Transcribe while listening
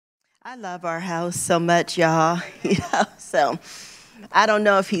I love our house so much, y'all. So I don't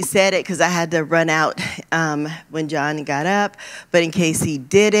know if he said it because I had to run out when John got up. But in case he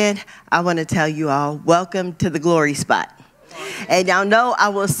didn't, I want to tell you all, welcome to the glory spot. And y'all know I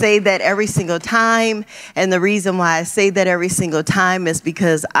will say that every single time. And the reason why I say that every single time is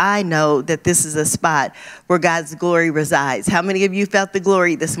because I know that this is a spot where God's glory resides. How many of you felt the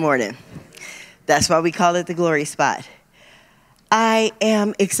glory this morning? That's why we call it the glory spot. I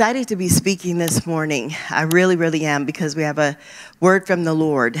am excited to be speaking this morning. I really, really am, because we have a word from the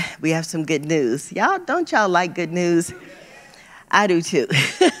Lord. We have some good news. Don't y'all like good news? I do too.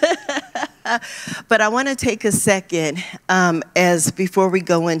 But I want to take a second before we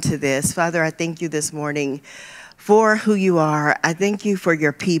go into this. Father, I thank you this morning for who you are. I thank you for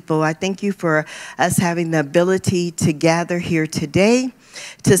your people. I thank you for us having the ability to gather here today,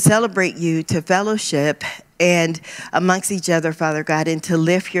 to celebrate you, to fellowship, and amongst each other, Father God, and to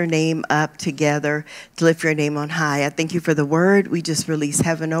lift your name up together, to lift your name on high. I thank you for the word. We just release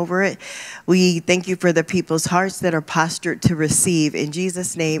heaven over it. We thank you for the people's hearts that are postured to receive. In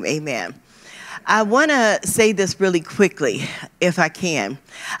Jesus' name, amen. I want to say this really quickly, if I can.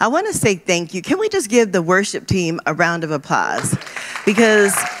 I want to say thank you. Can we just give the worship team a round of applause?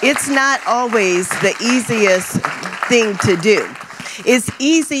 Because it's not always the easiest thing to do. It's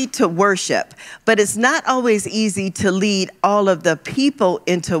easy to worship, but it's not always easy to lead all of the people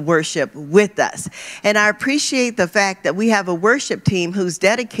into worship with us. And I appreciate the fact that we have a worship team who's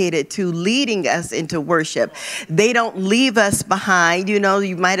dedicated to leading us into worship. They don't leave us behind. You know,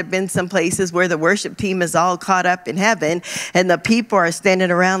 you might have been some places where the worship team is all caught up in heaven and the people are standing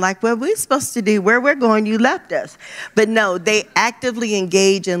around like, what we're supposed to do, where we're going, you left us. But no, they actively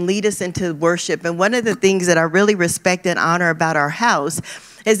engage and lead us into worship. And one of the things that I really respect and honor about our house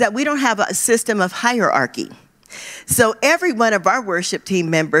is that we don't have a system of hierarchy. So every one of our worship team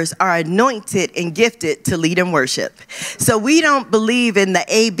members are anointed and gifted to lead in worship. So we don't believe in the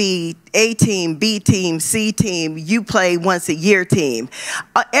A team, B team, C team, you play once a year team.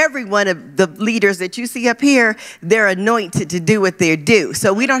 Every one of the leaders that you see up here, they're anointed to do what they do.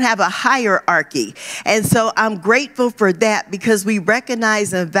 So we don't have a hierarchy. And so I'm grateful for that, because we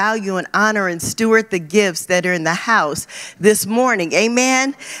recognize and value and honor and steward the gifts that are in the house this morning.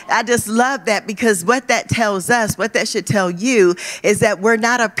 Amen. I just love that, because what that tells us, what that should tell you, is that we're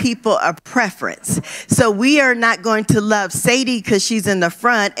not a people of preference. So we are not going to love Sadie because she's in the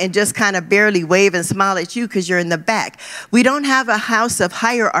front and just kind of barely wave and smile at you because you're in the back. We don't have a house of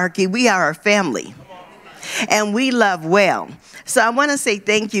hierarchy. We are a family, and we love well. So I want to say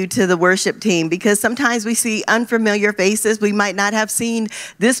thank you to the worship team, because sometimes we see unfamiliar faces. We might not have seen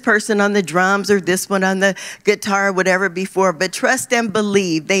this person on the drums or this one on the guitar or whatever before, but trust and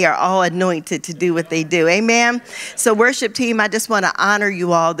believe they are all anointed to do what they do. Amen. So worship team, I just want to honor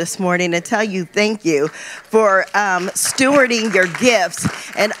you all this morning and tell you thank you for stewarding your gifts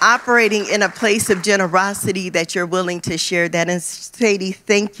and operating in a place of generosity that you're willing to share that. And Sadie,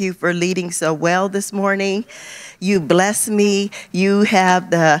 thank you for leading so well this morning. You bless me. You have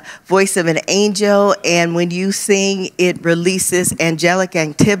the voice of an angel, and when you sing, it releases angelic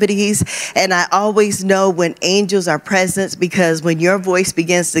activities. And I always know when angels are present, because when your voice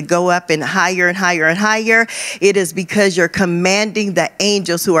begins to go up and higher and higher and higher, it is because you're commanding the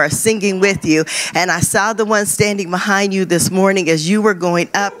angels who are singing with you. And I saw the one standing behind you this morning as you were going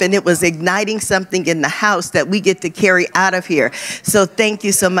up, and it was igniting something in the house that we get to carry out of here. So thank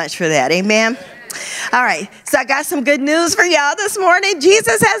you so much for that. Amen. All right, so I got some good news for y'all this morning.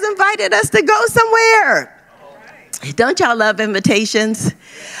 Jesus has invited us to go somewhere. Don't y'all love invitations?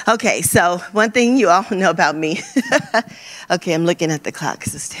 Okay, so one thing you all know about me. Okay, I'm looking at the clock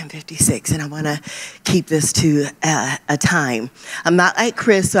because it's 10:56, and I want to keep this to a time. I'm not like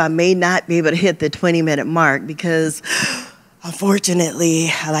Chris, so I may not be able to hit the 20-minute mark, because unfortunately,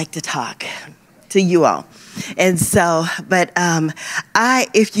 I like to talk to you all. And so, but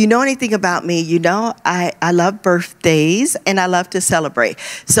if you know anything about me, you know I love birthdays and I love to celebrate.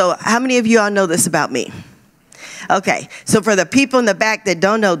 So how many of you all know this about me? Okay, so for the people in the back that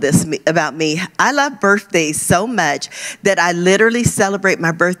don't know this about me, I love birthdays so much that I literally celebrate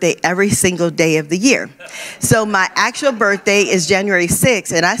my birthday every single day of the year. So my actual birthday is January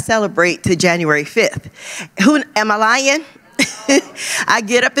 6th, and I celebrate to January 5th. Am I lying? I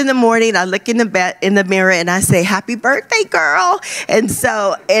get up in the morning, I look in the mirror, and I say, "Happy birthday, girl!" And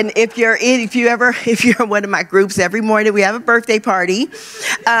so, and if you're in one of my groups, every morning we have a birthday party,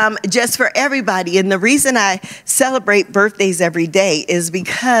 just for everybody. And the reason I celebrate birthdays every day is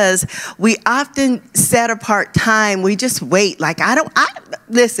because we often set apart time. We just wait. Like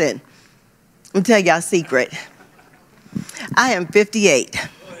listen. I'm telling y'all a secret. I am 58.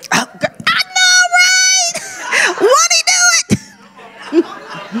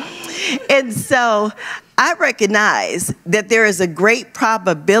 And so I recognize that there is a great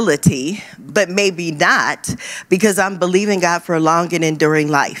probability, but maybe not, because I'm believing God for a long and enduring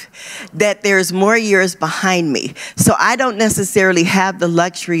life, that there's more years behind me. So I don't necessarily have the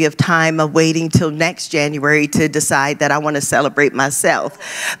luxury of time of waiting till next January to decide that I want to celebrate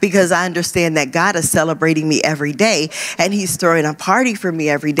myself, because I understand that God is celebrating me every day, and he's throwing a party for me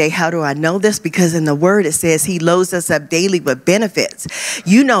every day. How do I know this? Because in the word it says he loads us up daily with benefits.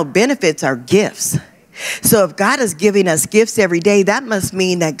 You know, benefits are gifts. So if God is giving us gifts every day, that must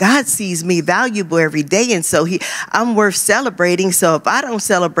mean that God sees me valuable every day. And so I'm worth celebrating. So if I don't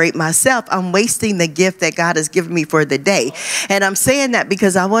celebrate myself, I'm wasting the gift that God has given me for the day. And I'm saying that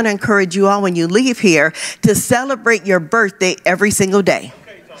because I want to encourage you all when you leave here to celebrate your birthday every single day.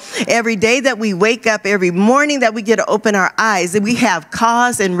 Every day that we wake up, every morning that we get to open our eyes, we have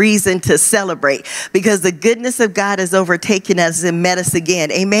cause and reason to celebrate, because the goodness of God has overtaken us and met us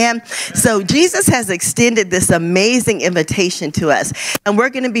again. Amen. So Jesus has extended this amazing invitation to us. And we're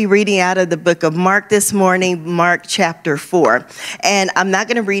going to be reading out of the book of Mark this morning, Mark chapter 4. And I'm not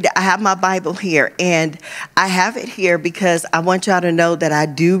going to read it. I have my Bible here, and I have it here because I want y'all to know that I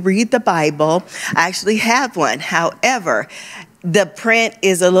do read the Bible. I actually have one. However, the print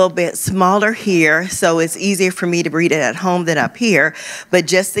is a little bit smaller here, so it's easier for me to read it at home than up here. But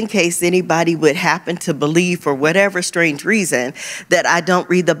just in case anybody would happen to believe, for whatever strange reason, that I don't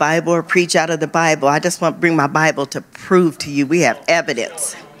read the Bible or preach out of the Bible, I just want to bring my Bible to prove to you we have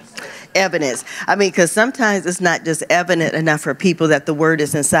evidence. Evidence. I mean, because sometimes it's not just evident enough for people that the word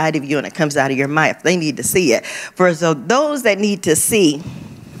is inside of you and it comes out of your mouth. They need to see it. For so those that need to see,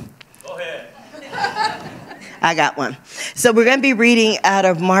 go ahead. I got one. So we're going to be reading out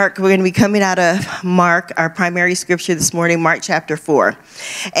of Mark. We're going to be coming out of Mark, our primary scripture this morning, Mark chapter 4.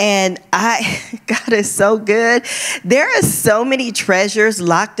 And God is so good. There are so many treasures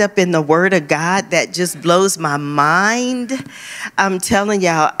locked up in the word of God that just blows my mind. I'm telling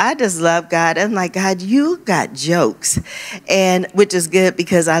y'all, I just love God. I'm like, God, you got jokes. And which is good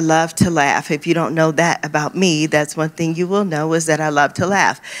because I love to laugh. If you don't know that about me, that's one thing you will know is that I love to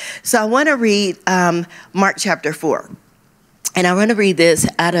laugh. So I want to read Mark chapter 4. And I want to read this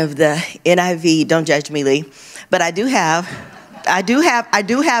out of the NIV. Don't judge me, Lee. But I do have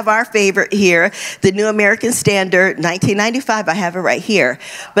our favorite here, the New American Standard, 1995. I have it right here.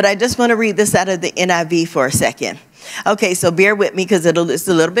 But I just want to read this out of the NIV for a second. Okay, so bear with me because it's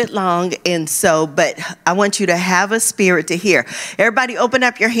a little bit long, but I want you to have a spirit to hear. Everybody open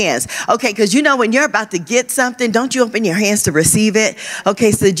up your hands. Okay, because you know when you're about to get something, don't you open your hands to receive it?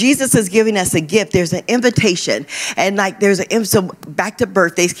 Okay, so Jesus is giving us a gift. There's an invitation. And so back to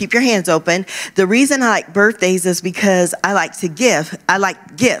birthdays, keep your hands open. The reason I like birthdays is because I like to give. I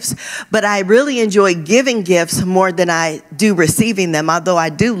like gifts, but I really enjoy giving gifts more than I do receiving them. Although I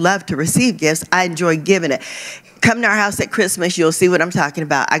do love to receive gifts, I enjoy giving it. Come to our house at Christmas, you'll see what I'm talking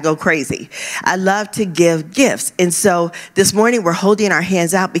about. I go crazy. I love to give gifts. And so this morning we're holding our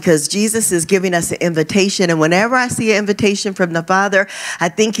hands out because Jesus is giving us an invitation. And whenever I see an invitation from the Father, I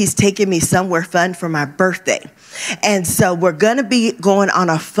think he's taking me somewhere fun for my birthday. And so we're going to be going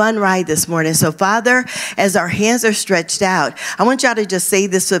on a fun ride this morning. So Father, as our hands are stretched out, I want y'all to just say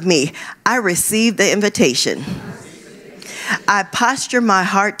this with me. I receive the invitation. I posture my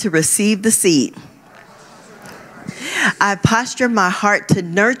heart to receive the seed. I posture my heart to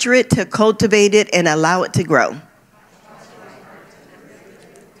nurture it, to cultivate it, and allow it to grow.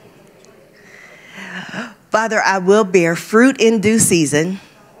 Father, I will bear fruit in due season.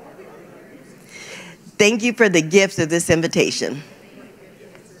 Thank you for the gifts of this invitation.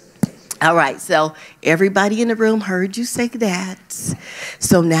 All right, so everybody in the room heard you say that.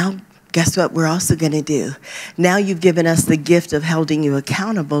 So now, guess what we're also going to do? Now you've given us the gift of holding you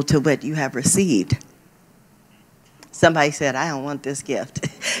accountable to what you have received. Somebody said, I don't want this gift.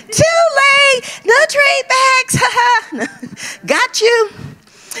 Too late. No trade bags. Got you.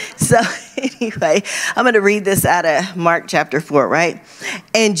 So anyway, I'm going to read this out of Mark chapter 4, right?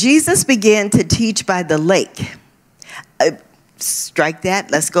 And Jesus began to teach by the lake. Strike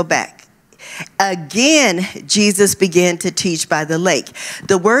that. Let's go back. Again, Jesus began to teach by the lake.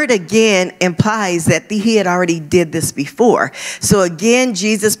 The word again implies that he had already did this before. So again,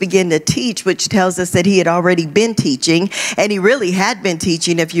 Jesus began to teach, which tells us that he had already been teaching, and he really had been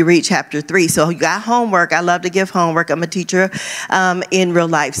teaching if you read chapter 3. So you got homework. I love to give homework. I'm a teacher in real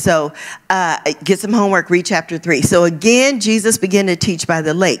life. So get some homework, read chapter 3. So again, Jesus began to teach by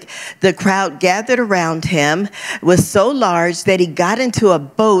the lake. The crowd gathered around him was so large that he got into a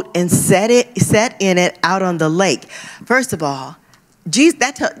boat and set in it out on the lake. First of all,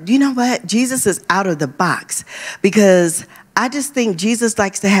 you know what? Jesus is out of the box, because I just think Jesus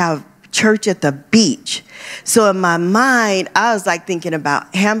likes to have church at the beach. So in my mind, I was like thinking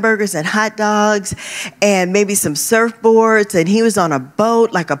about hamburgers and hot dogs and maybe some surfboards. And he was on a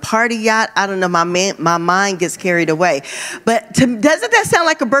boat, like a party yacht. I don't know, my mind gets carried away. But doesn't that sound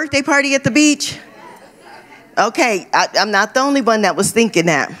like a birthday party at the beach? Okay, I'm not the only one that was thinking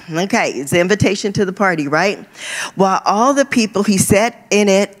that. Okay, it's the invitation to the party, right? While all the people, he sat in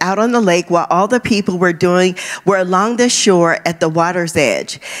it out on the lake, while all the people were along the shore at the water's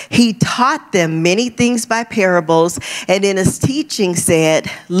edge. He taught them many things by parables, and in his teaching said,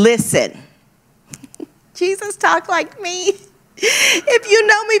 listen. Jesus talked like me. If you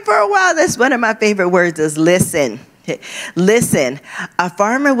know me for a while, that's one of my favorite words is listen. Listen, a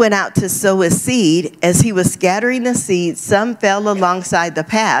farmer went out to sow his seed. As he was scattering the seed, some fell alongside the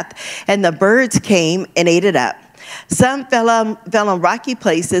path, and the birds came and ate it up. Some fell on rocky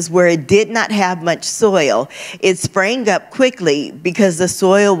places where it did not have much soil. It sprang up quickly because the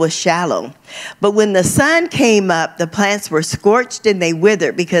soil was shallow. But when the sun came up, the plants were scorched and they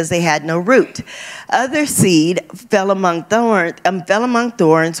withered because they had no root. Other seed fell among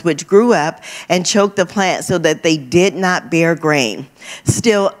thorns, which grew up and choked the plant so that they did not bear grain.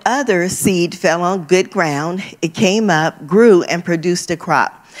 Still other seed fell on good ground. It came up, grew, and produced a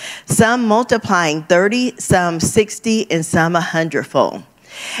crop. Some multiplying 30, some 60, and some 100-fold.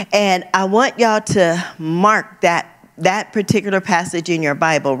 And I want y'all to mark that particular passage in your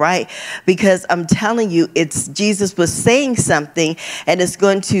Bible, right? Because I'm telling you, Jesus was saying something, and it's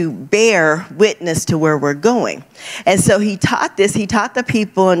going to bear witness to where we're going. And so he taught the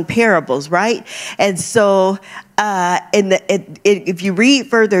people in parables, right? And so if you read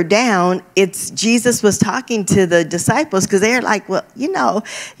further down, Jesus was talking to the disciples because they're like, well,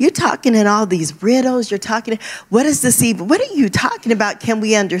 you're talking in all these riddles. You're talking, what is this even? What are you talking about? Can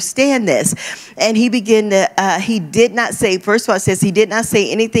we understand this? And he did not say, first of all, it says he did not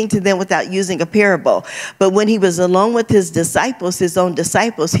say anything to them without using a parable. But when he was alone with his own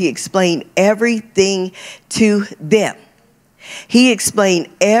disciples, he explained everything to them. He explained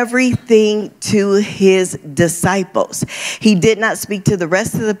everything to his disciples. He did not speak to the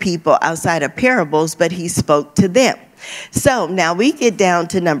rest of the people outside of parables, but he spoke to them. So now we get down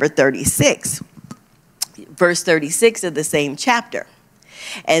to number 36, verse 36 of the same chapter.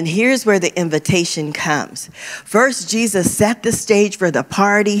 And here's where the invitation comes. First, Jesus set the stage for the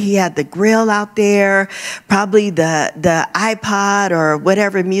party. He had the grill out there, probably the iPod or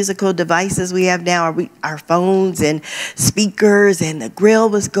whatever musical devices we have now, our phones and speakers, and the grill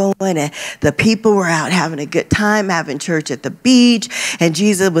was going, and the people were out having a good time, having church at the beach. And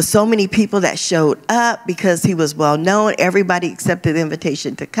Jesus, with so many people that showed up because he was well known, everybody accepted the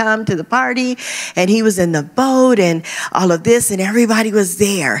invitation to come to the party, and he was in the boat and all of this, and everybody was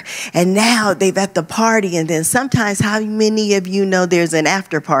there. And now they've at the party, and then sometimes, how many of you know there's an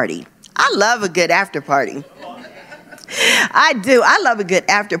after party? I love a good after party. I do. I love a good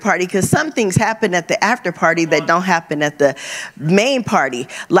after party because some things happen at the after party that don't happen at the main party.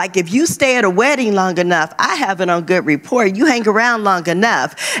 Like if you stay at a wedding long enough, I have it on good report. You hang around long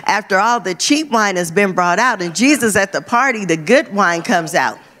enough, after all the cheap wine has been brought out and Jesus at the party, the good wine comes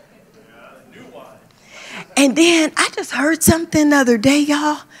out. And then I just heard something the other day,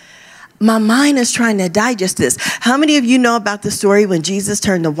 y'all. My mind is trying to digest this. How many of you know about the story when Jesus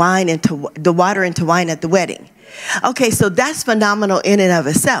turned the water into wine at the wedding? Okay, so that's phenomenal in and of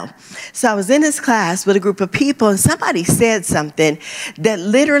itself. So I was in this class with a group of people, and somebody said something that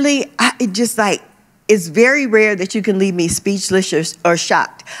literally, it's very rare that you can leave me speechless or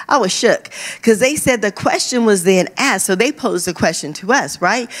shocked. I was shook because they said the question was then asked. So they posed the question to us,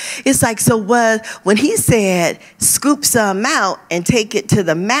 right? It's like, so when he said, scoop some out and take it to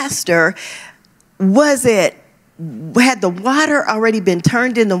the master, had the water already been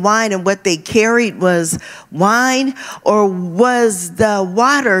turned into wine and what they carried was wine? Or was the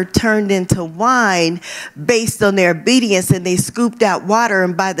water turned into wine based on their obedience and they scooped out water,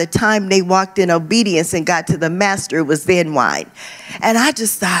 and by the time they walked in obedience and got to the master, it was then wine? And I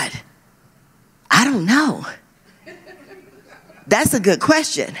just thought, I don't know. That's a good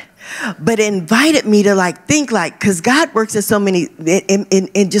question. But it invited me to think because God works in so many,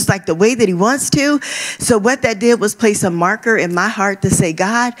 in just like the way that he wants to. So what that did was place a marker in my heart to say,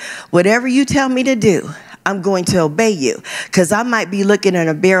 God, whatever you tell me to do, I'm going to obey you. Because I might be looking at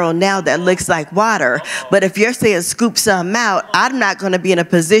a barrel now that looks like water. But if you're saying scoop some out, I'm not going to be in a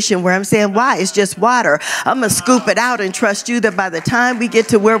position where I'm saying, why? It's just water. I'm going to scoop it out and trust you that by the time we get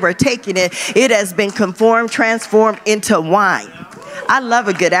to where we're taking it, it has been transformed into wine. I love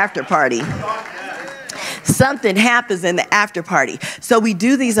a good after party. something happens in the after party. So we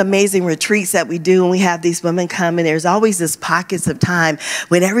do these amazing retreats that we do, and we have these women come, and there's always this pockets of time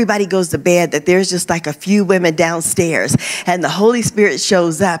when everybody goes to bed that there's just like a few women downstairs, and the Holy Spirit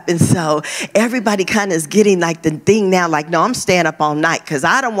shows up. And so everybody kind of is getting like the thing now, like, no, I'm staying up all night because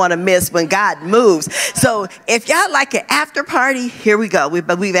I don't want to miss when God moves. So if y'all like an after party, here we go.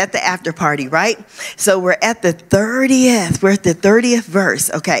 We're at the after party, right? So we're at the 30th. We're at the 30th verse.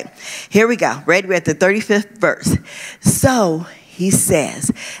 Okay, here we go. Ready? We're at the 35th verse. So he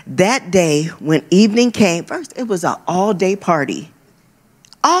says, that day when evening came, first it was an all-day party.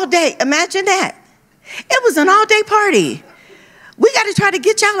 All day. Imagine that. It was an all-day party. We got to try to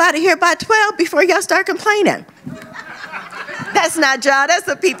get y'all out of here by 12 before y'all start complaining. That's not y'all. That's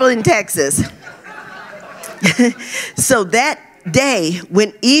the people in Texas. So that day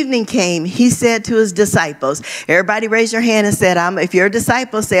when evening came, he said to his disciples, everybody raise your hand and said, if you're a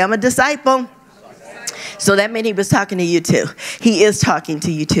disciple, say, I'm a disciple. So that meant he was talking to you too. He is talking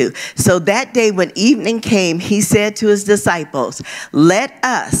to you too. So that day when evening came, he said to his disciples, let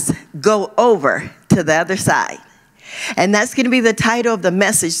us go over to the other side. And that's going to be the title of the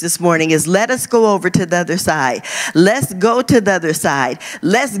message this morning, is let us go over to the other side. Let's go to the other side.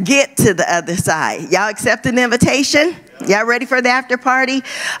 Let's get to the other side. Y'all accepting the invitation? Y'all ready for the after party?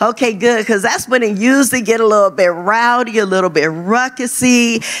 Okay, good, because that's when it usually get a little bit rowdy, a little bit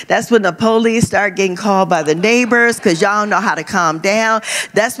ruckusy. That's when the police start getting called by the neighbors because y'all know how to calm down.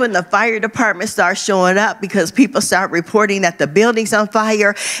 That's when the fire department starts showing up because people start reporting that the building's on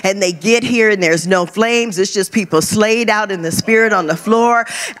fire, and they get here and there's no flames. It's just people slayed out in the spirit on the floor.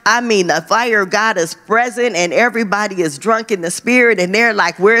 I mean, the fire of God is present and everybody is drunk in the spirit, and they're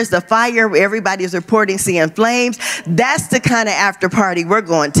like, where's the fire? Everybody is reporting seeing flames. That's the kind of after party we're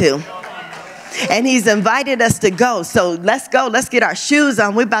going to. And he's invited us to go. So let's go. Let's get our shoes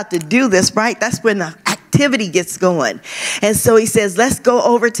on. We're about to do this, right? That's when the activity gets going. And so he says, let's go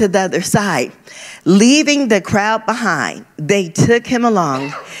over to the other side. Leaving the crowd behind, they took him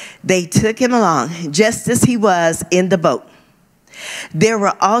along. They took him along just as he was in the boat. There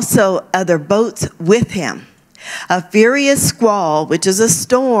were also other boats with him. A furious squall, which is a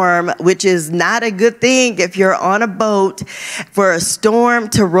storm, which is not a good thing if you're on a boat, for a storm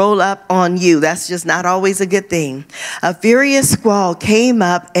to roll up on you. That's just not always a good thing. A furious squall came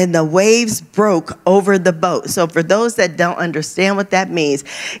up and the waves broke over the boat. So for those that don't understand what that means,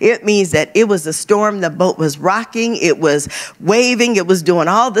 it means that it was a storm. The boat was rocking. It was waving. It was doing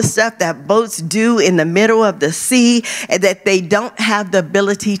all the stuff that boats do in the middle of the sea and that they don't have the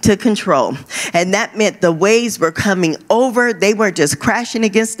ability to control. And that meant the waves were coming over. They weren't just crashing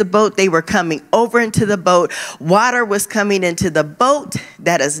against the boat. They were coming over into the boat. Water was coming into the boat.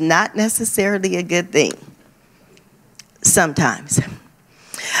 That is not necessarily a good thing. Sometimes.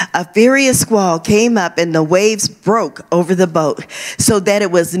 A furious squall came up and the waves broke over the boat so that it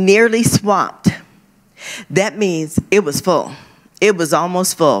was nearly swamped. That means it was full. It was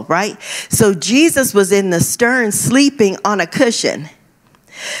almost full, right? So Jesus was in the stern sleeping on a cushion.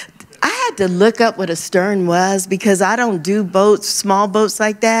 I had to look up what a stern was because I don't do boats, small boats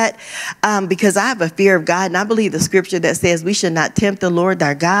like that, because I have a fear of God. And I believe the scripture that says we should not tempt the Lord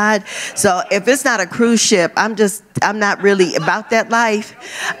our God. So if it's not a cruise ship, I'm not really about that life.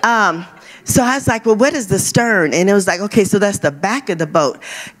 So I was like, well, what is the stern? And it was like, okay, so that's the back of the boat.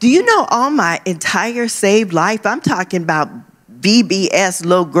 Do you know all my entire saved life? I'm talking about VBS,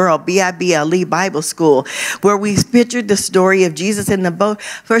 little girl, BIBLE Bible School, where we pictured the story of Jesus in the boat.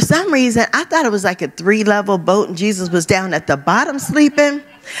 For some reason, I thought it was like a 3-level boat and Jesus was down at the bottom sleeping.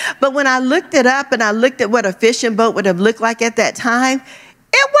 But when I looked it up and I looked at what a fishing boat would have looked like at that time,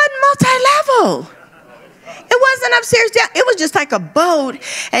 it wasn't multi-level. It wasn't upstairs down. It was just like a boat,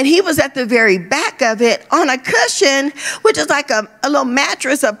 and he was at the very back of it on a cushion, which is like a little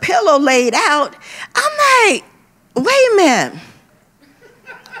mattress, a pillow laid out. I'm like, wait a minute.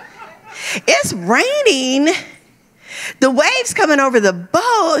 It's raining. The waves coming over the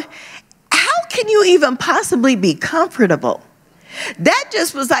boat. How can you even possibly be comfortable? That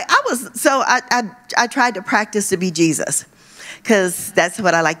just was like, I tried to practice to be Jesus, because that's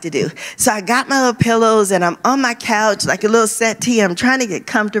what I like to do. So I got my little pillows and I'm on my couch like a little settee. I'm trying to get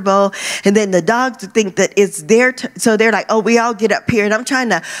comfortable. And then the dogs think that it's their so they're like, oh, we all get up here. And I'm trying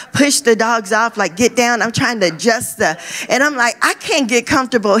to push the dogs off, like get down. I'm trying to adjust and I'm like, I can't get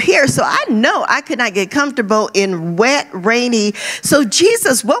comfortable here. So I know I could not get comfortable in wet, rainy. So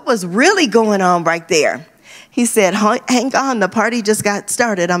Jesus, what was really going on right there? He said, hang on, the party just got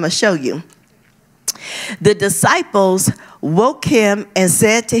started. I'm going to show you. The disciples woke him and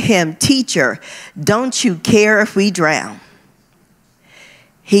said to him, "Teacher, don't you care if we drown?"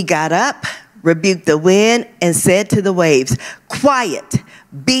 He got up, rebuked the wind, and said to the waves, "Quiet,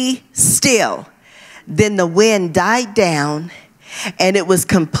 be still." Then the wind died down, and it was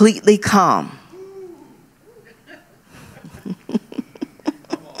completely calm.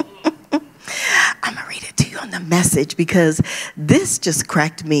 I'm going to read it to you on the Message because this just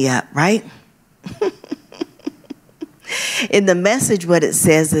cracked me up, right? In the Message, what it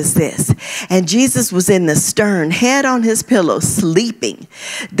says is this: and Jesus was in the stern, head on his pillow, sleeping.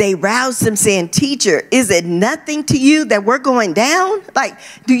 They roused him, saying, "Teacher, is it nothing to you that we're going down? Like,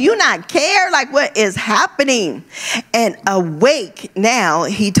 do you not care? Like, what is happening?" And awake now,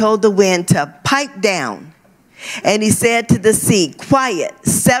 he told the wind to pipe down. And he said to the sea, "Quiet,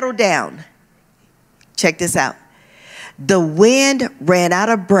 settle down." Check this out. The wind ran out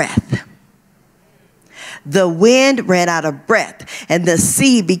of breath. The wind ran out of breath, and the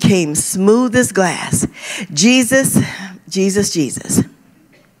sea became smooth as glass. Jesus, Jesus, Jesus.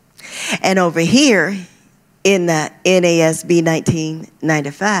 And over here in the NASB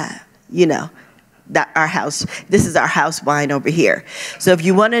 1995, you know, our house, this is our house wine over here. So if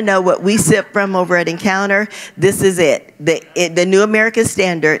you want to know what we sip from over at Encounter, this is it. The New American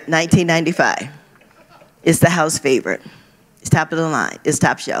Standard 1995. It's the house favorite. It's top of the line. It's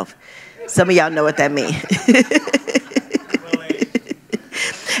top shelf. Some of y'all know what that means.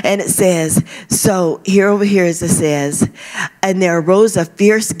 And it says, so here over here as it says, and there arose a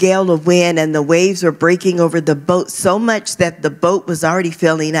fierce gale of wind, and the waves were breaking over the boat so much that the boat was already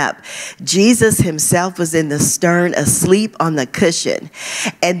filling up. Jesus himself was in the stern, asleep on the cushion.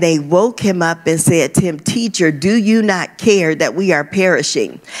 And they woke him up and said to him, "Teacher, do you not care that we are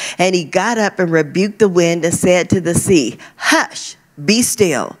perishing?" And he got up and rebuked the wind and said to the sea, "Hush, be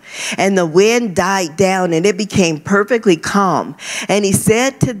still." And the wind died down, and it became perfectly calm. And he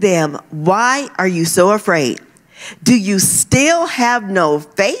said to them, "Why are you so afraid? Do you still have no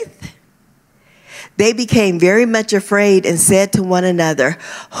faith?" They became very much afraid and said to one another,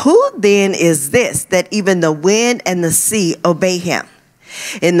 "Who then is this that even the wind and the sea obey him?"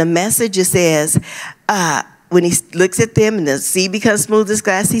 In the Message it says, when he looks at them and the sea becomes smooth as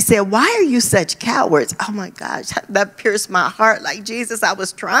glass, he said, "Why are you such cowards?" Oh my gosh, that pierced my heart. Like, Jesus, I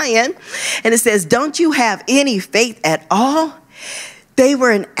was trying. And it says, "Don't you have any faith at all?" They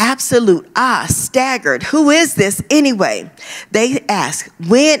were in absolute awe, staggered. "Who is this anyway?" They asked.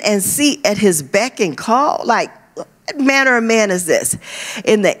 "Wind and sea at his beck and call?" Like, what manner of man is this?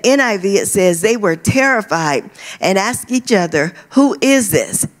 In the NIV, it says they were terrified and asked each other, "Who is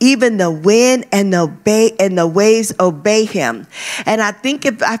this? Even the wind and the waves obey him." And I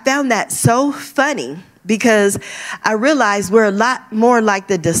found that so funny, because I realized we're a lot more like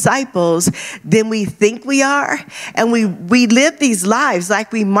the disciples than we think we are. And we live these lives,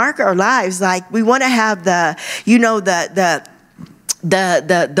 like we mark our lives, like we want to have the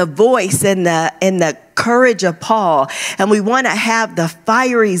voice and the courage of Paul, and we want to have the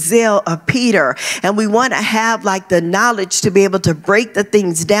fiery zeal of Peter, and we want to have like the knowledge to be able to break the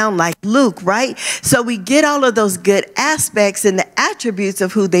things down like Luke, right? So we get all of those good aspects and the attributes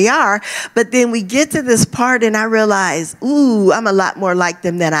of who they are, but then we get to this part and I realize, ooh, I'm a lot more like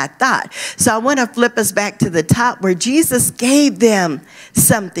them than I thought. So I want to flip us back to the top where Jesus gave them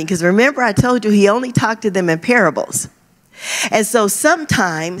something, because remember I told you he only talked to them in parables. And so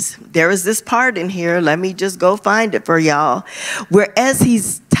sometimes there is this part in here, let me just go find it for y'all, where as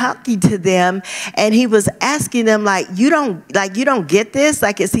he's talking to them and he was asking them you don't get this,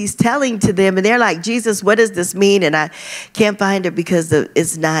 like as he's telling to them, and they're like, "Jesus, what does this mean?" And I can't find it because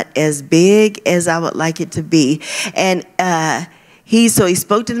it's not as big as I would like it to be. And he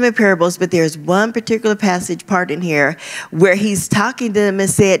spoke to them in parables, but there's one particular passage part in here where he's talking to them and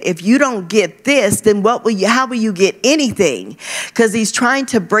said, if you don't get this, then how will you get anything? Because he's trying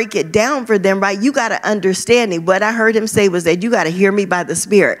to break it down for them, right? You got to understand it. What I heard him say was that you got to hear me by the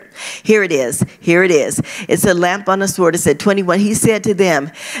Spirit. Here it is. Here it is. It's a lamp on a sword. It said 21. He said to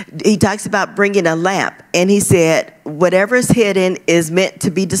them, he talks about bringing a lamp. And he said, whatever is hidden is meant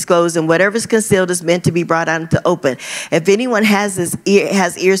to be disclosed, and whatever is concealed is meant to be brought out into open. If anyone has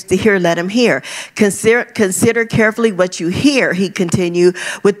ears to hear, let him hear. Consider carefully what you hear, he continued.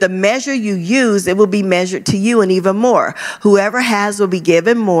 With the measure you use, it will be measured to you, and even more. Whoever has will be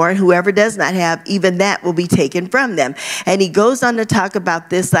given more, and whoever does not have, even that will be taken from them. And he goes on to talk about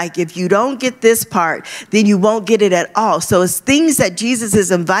this, like if you don't get this part, then you won't get it at all. So it's things that Jesus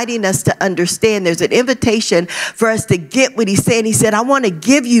is inviting us to understand. There's an invitation for us to get what he's saying. He said, I want to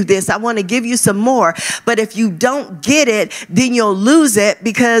give you this. I want to give you some more. But if you don't get it, then you'll lose it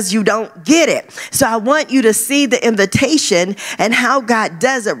because you don't get it. So I want you to see the invitation and how God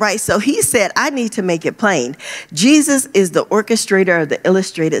does it, right? So he said, I need to make it plain. Jesus is the orchestrator of the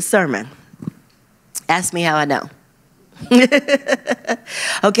illustrated sermon. Ask me how I know.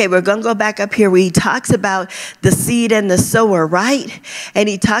 Okay, we're going to go back up here where he talks about the seed and the sower, right? And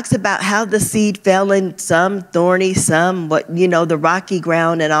he talks about how the seed fell in some thorny, some, the rocky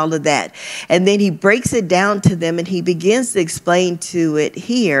ground and all of that. And then he breaks it down to them and he begins to explain to it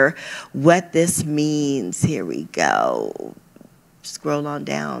here what this means. Here we go. Scroll on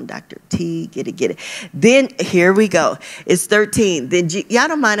down, Dr. T, get it. Then, here we go. It's 13. Then y'all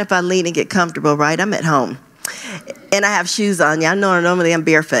don't mind if I lean and get comfortable, right? I'm at home. And I have shoes on. Y'all know normally I'm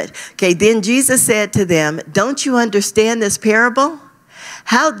barefoot. Okay, then Jesus said to them, don't you understand this parable?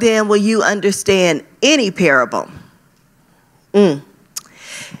 How then will you understand any parable?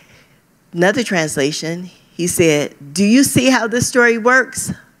 Another translation, he said, do you see how this story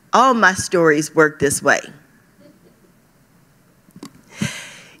works? All my stories work this way.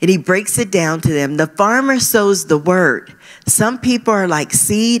 And he breaks it down to them. The farmer sows the word. Some people are like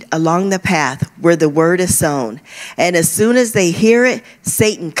seed along the path where the word is sown. And as soon as they hear it,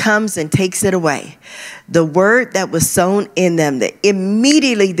 Satan comes and takes it away. The word that was sown in them,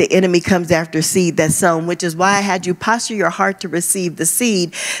 immediately the enemy comes after seed that's sown, which is why I had you posture your heart to receive the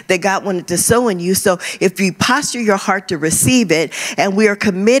seed that God wanted to sow in you. So if you posture your heart to receive it, and we are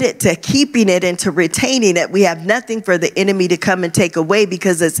committed to keeping it and to retaining it, we have nothing for the enemy to come and take away,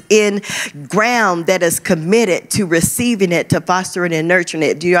 because it's in ground that is committed to receiving it, to fostering and nurturing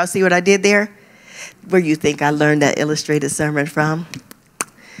it. Do y'all see what I did there? Where you think I learned that illustrated sermon from?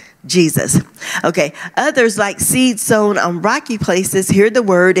 Jesus. Okay. Others, like seed sown on rocky places, hear the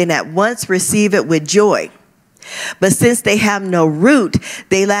word and at once receive it with joy. But since they have no root,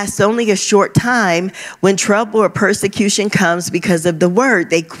 they last only a short time. When trouble or persecution comes because of the word,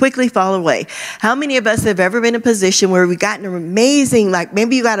 they quickly fall away. How many of us have ever been in a position where we got an amazing, like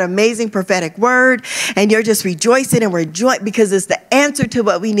maybe you got an amazing prophetic word and you're just rejoicing and rejoicing because it's the answer to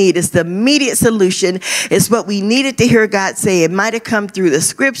what we need. It's the immediate solution. It's what we needed to hear God say. It might have come through the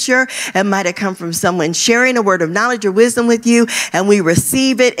scripture. It might have come from someone sharing a word of knowledge or wisdom with you, and we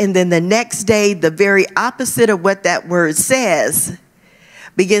receive it. And then the next day, the very opposite of what that word says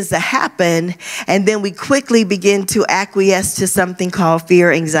begins to happen, and then we quickly begin to acquiesce to something called fear,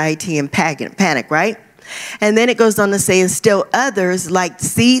 anxiety, and panic, right? And then it goes on to say, and still others, like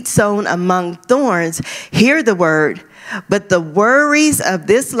seed sown among thorns, hear the word, but the worries of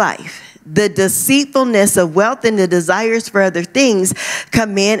this life, the deceitfulness of wealth, and the desires for other things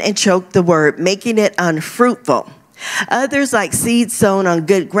come in and choke the word, making it unfruitful. Others, like seed sown on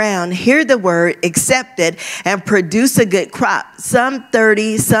good ground, hear the word, accept it, and produce a good crop. Some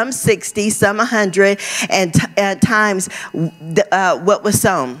 30, some 60, some 100, and at times what was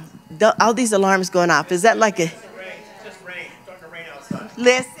sown. All these alarms going off. Is that like a... It's just rain. It's starting to rain outside.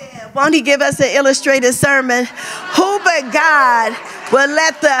 Listen, won't he give us an illustrated sermon? Who but God will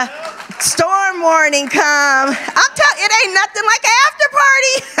let the storm warning come? I'm telling you, it ain't nothing like an after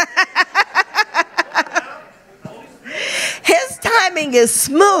party. His timing is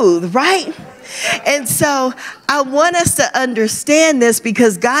smooth, right? And so I want us to understand this,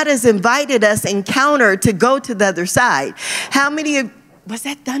 because God has invited us encounter to go to the other side. How many of was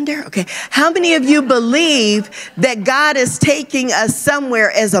that thunder? Okay. How many of you believe that God is taking us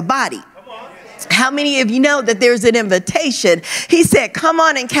somewhere as a body? How many of you know that there's an invitation? He said, come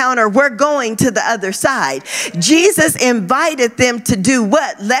on, encounter. We're going to the other side. Jesus invited them to do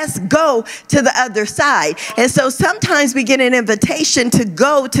what? Let's go to the other side. And so sometimes we get an invitation to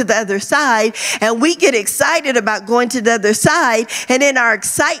go to the other side, and we get excited about going to the other side. And in our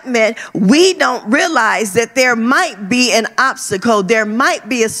excitement, we don't realize that there might be an obstacle. There might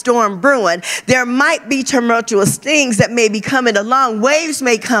be a storm brewing. There might be tumultuous things that may be coming along. Waves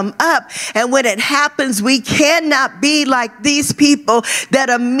may come up. And when it happens, we cannot be like these people that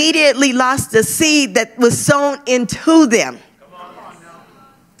immediately lost the seed that was sown into them.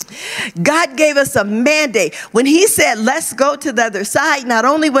 God gave us a mandate. When he said, let's go to the other side, not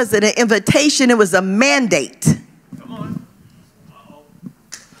only was it an invitation, it was a mandate. Come on.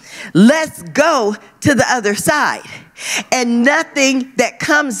 Let's go to the other side. And nothing that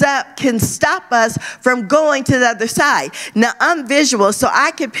comes up can stop us from going to the other side. Now, I'm visual, so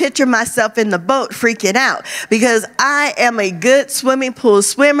I can picture myself in the boat freaking out, because I am a good swimming pool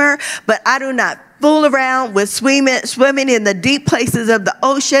swimmer, but I do not fool around with swimming in the deep places of the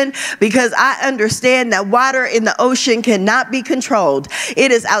ocean, because I understand that water in the ocean cannot be controlled.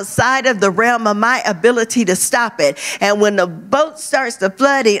 It is outside of the realm of my ability to stop it. And when the boat starts to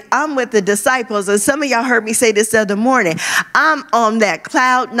flooding, I'm with the disciples. And some of y'all heard me say this the other morning. I'm on that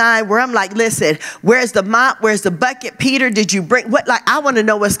cloud 9 where I'm like, listen, where's the mop? Where's the bucket? Peter, did you bring what? Like, I want to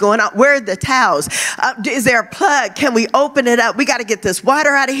know what's going on. Where are the towels? Is there a plug? Can we open it up? We got to get this water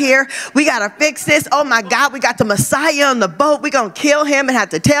out of here. We got to fix it. this. Oh my God, we got the Messiah on the boat. We're going to kill him and have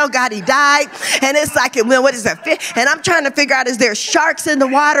to tell God he died. And it's like, well, what is that? And I'm trying to figure out, is there sharks in the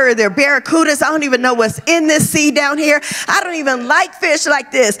water? Are there barracudas? I don't even know what's in this sea down here. I don't even like fish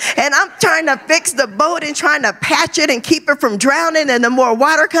like this. And I'm trying to fix the boat and trying to patch it and keep it from drowning. And the more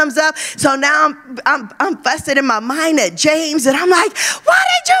water comes up. So now I'm fussing in my mind at James. And I'm like, why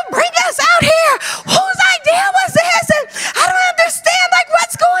did you bring us out here? Whose idea was this? And I don't understand, like,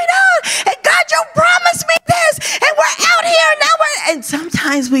 what's going on? And God, you promised me this. And we're out here now. And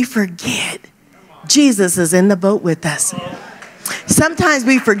sometimes we forget Jesus is in the boat with us. Sometimes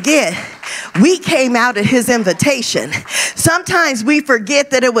we forget we came out at his invitation. Sometimes we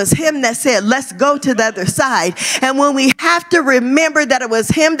forget that it was him that said, let's go to the other side. And when we have to remember that it was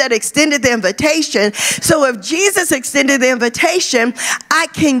him that extended the invitation. So if Jesus extended the invitation, I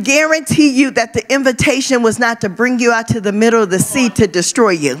can guarantee you that the invitation was not to bring you out to the middle of the sea to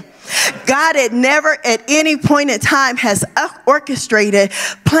destroy you. God had never at any point in time has orchestrated,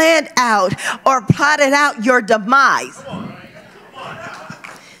 planned out, or plotted out your demise.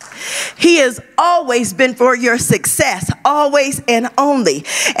 He has always been for your success, always and only.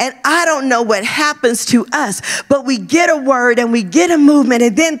 And I don't know what happens to us, but we get a word and we get a movement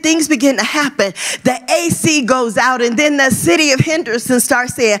and then things begin to happen. The AC goes out and then the city of Henderson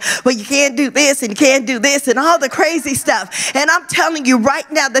starts saying, well, you can't do this and you can't do this and all the crazy stuff. And I'm telling you right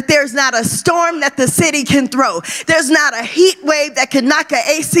now that there's not a storm that the city can throw. There's not a heat wave that can knock an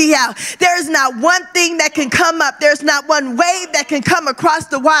AC out. There's not one thing that can come up. There's not one wave that can come across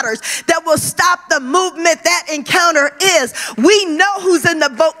the waters that will stop the movement that encounter is. We know who's in the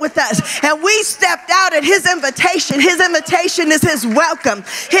boat with us, and we stepped out at his invitation. His invitation is his welcome,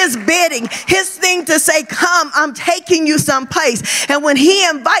 his bidding, his thing to say, come, I'm taking you someplace. And when he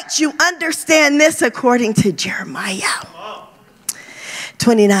invites you, understand this according to Jeremiah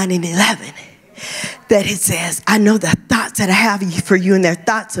 29:11. That it says, I know the thoughts that I have for you, and they're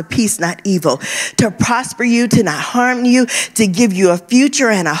thoughts of peace, not evil, to prosper you, to not harm you, to give you a future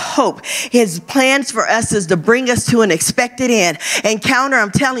and a hope. His plans for us is to bring us to an expected end. Encounter,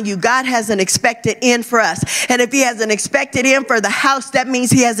 I'm telling you, God has an expected end for us. And if he has an expected end for the house, that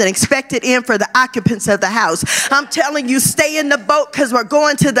means he has an expected end for the occupants of the house. I'm telling you, stay in the boat because we're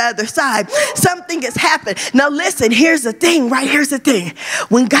going to the other side. Something has happened. Now listen, here's the thing, right? Here's the thing.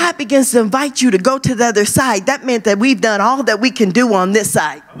 When God begins to invite you to go to the other side, that meant that we've done all that we can do on this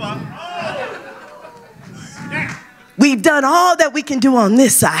side. We've done all that we can do on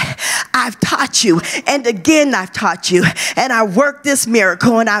this side. I've taught you, and again I've taught you, and I worked this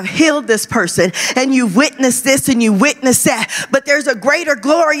miracle, and I've healed this person, and you witnessed this and you witnessed that. But there's a greater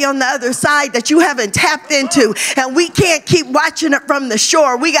glory on the other side that you haven't tapped into, and we can't keep watching it from the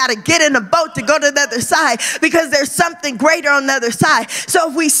shore. We got to get in a boat to go to the other side because there's something greater on the other side. So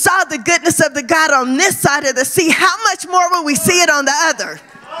if we saw the goodness of the God on this side of the sea, how much more will we see it on the other?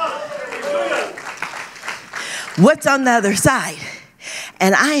 What's on the other side?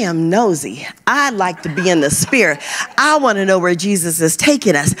 And I am nosy. I like to be in the spirit. I want to know where Jesus is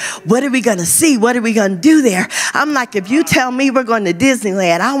taking us. What are we going to see? What are we going to do there? I'm like, if you tell me we're going to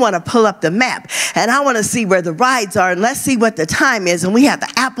Disneyland, I want to pull up the map and I want to see where the rides are and let's see what the time is. And we have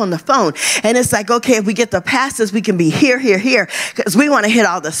the app on the phone. And it's like, okay, if we get the passes, we can be here, here, here, because we want to hit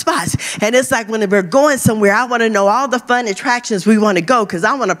all the spots. And it's like when we're going somewhere, I want to know all the fun attractions we want to go because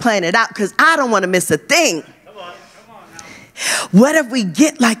I want to plan it out because I don't want to miss a thing. What if we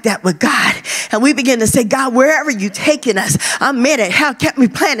get like that with God and we begin to say, God, wherever you're taking us, I'm in it. How can we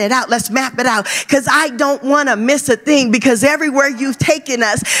plan it out? Let's map it out because I don't want to miss a thing because everywhere you've taken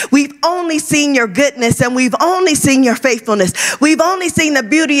us, we've only seen your goodness and we've only seen your faithfulness. We've only seen the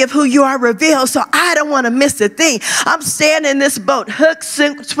beauty of who you are revealed. So I don't want to miss a thing. I'm staying in this boat, hook,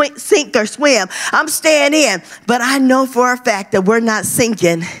 sink or swim. I'm staying in, but I know for a fact that we're not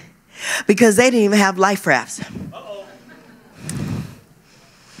sinking because they didn't even have life rafts.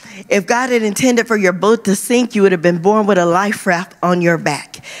 If God had intended for your boat to sink, you would have been born with a life raft on your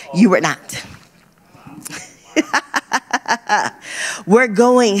back. You were not. We're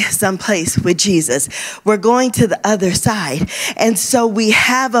going someplace with Jesus. We're going to the other side. And so we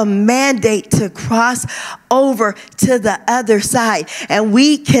have a mandate to cross over to the other side. And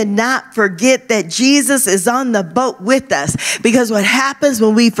we cannot forget that Jesus is on the boat with us. Because what happens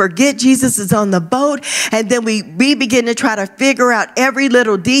when we forget Jesus is on the boat and then we begin to try to figure out every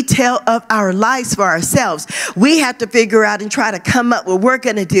little detail of our lives for ourselves. We have to figure out and try to come up with what we're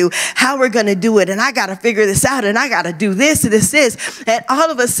going to do, how we're going to do it. And I got to figure this out and I got to do this and this. And all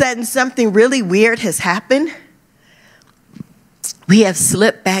of a sudden something really weird has happened. We have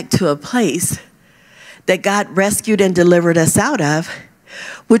slipped back to a place that God rescued and delivered us out of,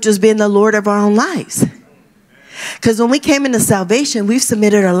 which was being the Lord of our own lives. Because when we came into salvation, we've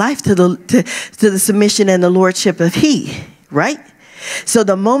submitted our life to the submission and the lordship of He, right? So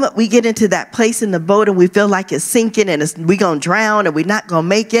the moment we get into that place in the boat and we feel like it's sinking and we're going to drown and we're not going to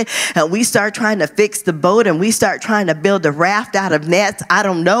make it, and we start trying to fix the boat and we start trying to build a raft out of nets, I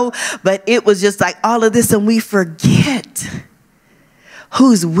don't know, but it was just like all of this, and we forget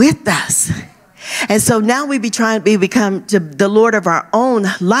who's with us. And so now we become the Lord of our own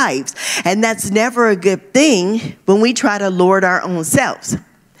lives, and that's never a good thing when we try to lord our own selves,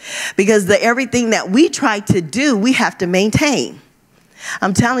 because everything that we try to do, we have to maintain.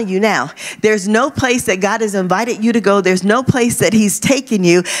 I'm telling you now, there's no place that God has invited you to go. There's no place that He's taken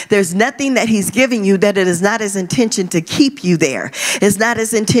you. There's nothing that He's giving you that it is not His intention to keep you there. It's not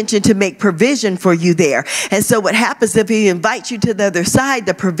His intention to make provision for you there. And so what happens if He invites you to the other side,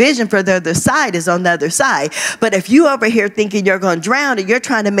 the provision for the other side is on the other side. But if you over here thinking you're going to drown and you're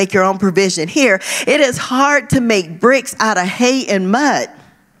trying to make your own provision here, it is hard to make bricks out of hay and mud.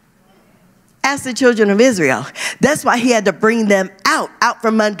 Ask the children of Israel. That's why He had to bring them out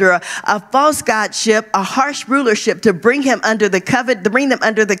from under a false godship, a harsh rulership, to bring them under the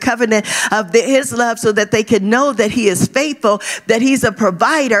covenant of His love, so that they could know that He is faithful, that He's a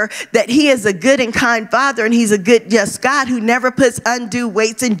provider, that He is a good and kind Father, and He's a good, just God who never puts undue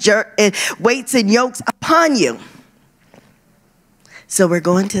weights and yokes upon you. So we're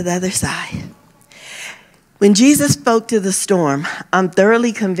going to the other side. When Jesus spoke to the storm, I'm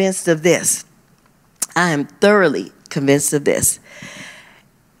thoroughly convinced of this. I am thoroughly convinced of this.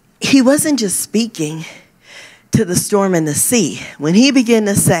 He wasn't just speaking to the storm and the sea. When He began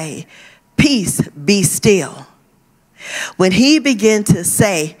to say, "Peace, be still." When He began to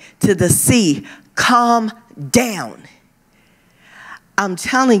say to the sea, "Calm down." I'm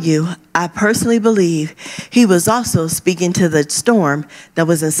telling you, I personally believe He was also speaking to the storm that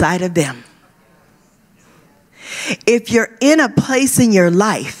was inside of them. If you're in a place in your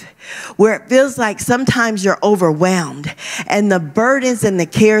life where it feels like sometimes you're overwhelmed and the burdens and the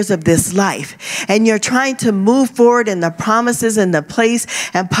cares of this life, and you're trying to move forward in the promises and the place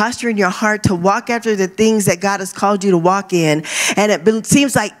and posture in your heart to walk after the things that God has called you to walk in, and it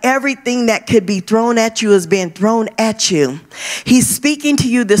seems like everything that could be thrown at you is being thrown at you, He's speaking to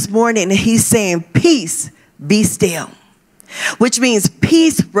you this morning, and He's saying, "Peace, be still." Which means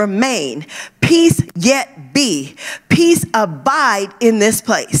peace remain, peace yet be, peace abide in this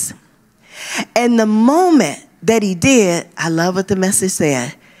place. And the moment that He did, I love what the message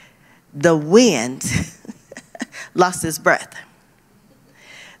said, the wind lost its breath.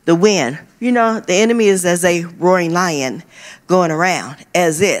 The wind, you know, the enemy is as a roaring lion going around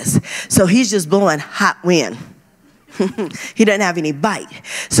as is. So he's just blowing hot wind. He doesn't have any bite.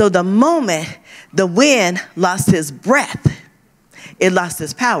 So the moment the wind lost his breath, it lost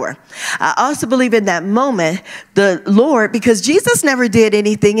its power. I also believe in that moment, the Lord, because Jesus never did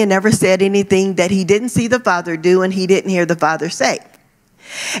anything and never said anything that He didn't see the Father do and He didn't hear the Father say.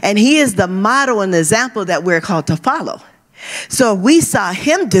 And He is the model and the example that we're called to follow. So if we saw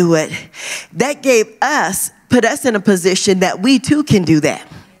Him do it, that put us in a position that we too can do that.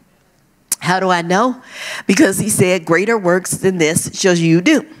 How do I know? Because He said, "Greater works than this shall you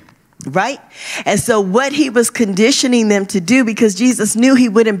do." Right? And so what He was conditioning them to do, because Jesus knew He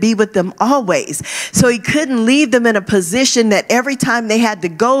wouldn't be with them always. So He couldn't leave them in a position that every time they had to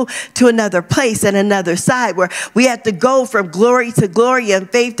go to another place and another side, where we had to go from glory to glory and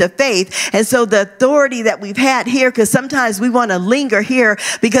faith to faith. And so the authority that we've had here, because sometimes we want to linger here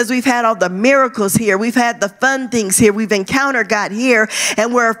because we've had all the miracles here. We've had the fun things here. We've encountered God here.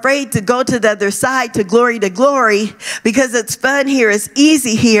 And we're afraid to go to the other side to glory because it's fun here. It's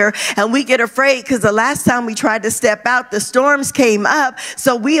easy here. And we get afraid because the last time we tried to step out, the storms came up.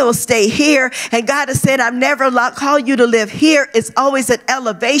 So we'll stay here. And God has said, "I've never called you to live here." It's always an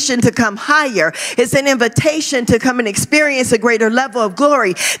elevation to come higher. It's an invitation to come and experience a greater level of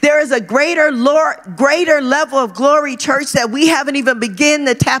glory. There is a greater level of glory, church, that we haven't even begun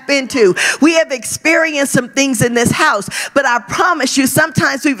to tap into. We have experienced some things in this house, but I promise you,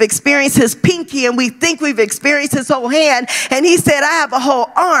 sometimes we've experienced His pinky and we think we've experienced His whole hand. And He said, "I have a whole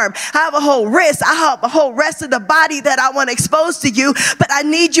arm. I have a whole wrist. I have a whole rest of the body that I want to expose to you, but I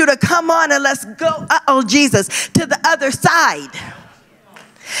need you to come on and let's go, Jesus, to the other side."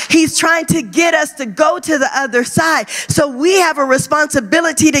 He's trying to get us to go to the other side. So we have a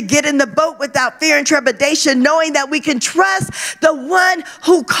responsibility to get in the boat without fear and trepidation, knowing that we can trust the one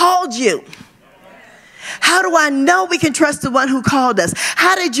who called you. How do I know we can trust the one who called us?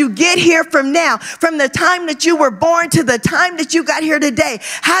 How did you get here from now? From the time that you were born to the time that you got here today.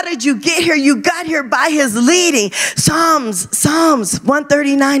 How did you get here? You got here by his leading. Psalms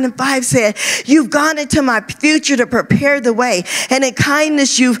 139:5 said, you've gone into my future to prepare the way. And in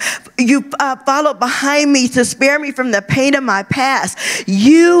kindness, you followed behind me to spare me from the pain of my past.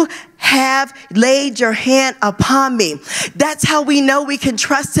 You have laid your hand upon me. That's how we know we can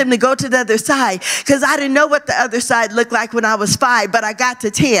trust him to go to the other side. Because I didn't know what the other side looked like when I was 5, but I got to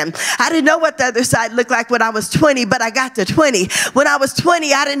 10. I didn't know what the other side looked like when I was 20, but I got to 20. When I was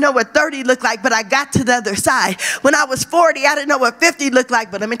 20, I didn't know what 30 looked like, but I got to the other side. When I was 40, I didn't know what 50 looked like,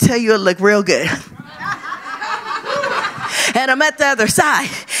 but let me tell you, it looked real good. And I'm at the other side.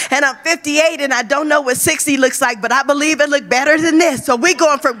 And I'm 58 and I don't know what 60 looks like, but I believe it looked better than this. So we're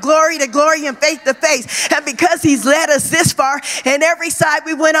going from glory to glory and faith to faith. And because he's led us this far, and every side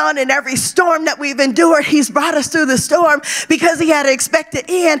we went on and every storm that we've endured, he's brought us through the storm because he had an expected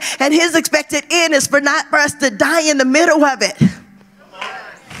end. And his expected end is not for us to die in the middle of it.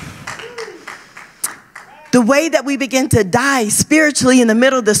 The way that we begin to die spiritually in the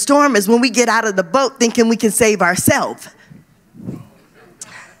middle of the storm is when we get out of the boat thinking we can save ourselves.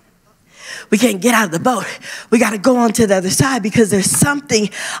 We can't get out of the boat. We got to go on to the other side because there's something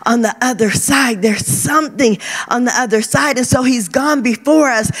on the other side. There's something on the other side. And so he's gone before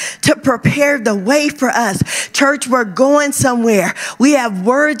us to prepare the way for us. Church, we're going somewhere. We have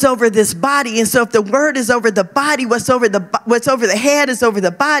words over this body. And so if the word is over the body, what's over the head is over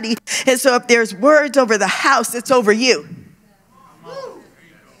the body. And so if there's words over the house, it's over you.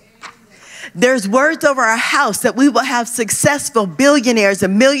 There's words over our house that we will have successful billionaires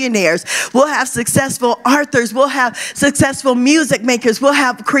and millionaires. We'll have successful authors. We'll have successful music makers. We'll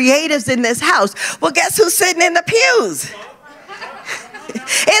have creatives in this house. Well, guess who's sitting in the pews?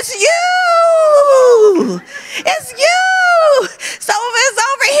 It's you. It's you. So if it's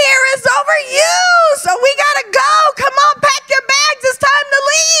over here, it's over you. So we got to go. Come on, pack your bags. It's time to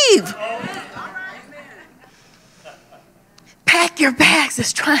leave. Pack your bags.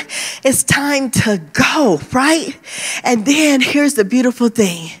 It's time to go, right? And then here's the beautiful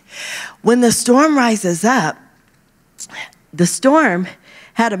thing. When the storm rises up, the storm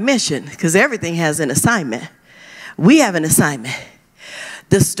had a mission because everything has an assignment. We have an assignment.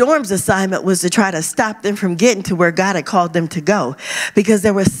 The storm's assignment was to try to stop them from getting to where God had called them to go because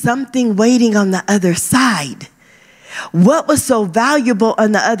there was something waiting on the other side. What was so valuable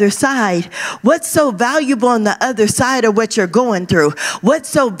on the other side? What's so valuable on the other side of what you're going through? What's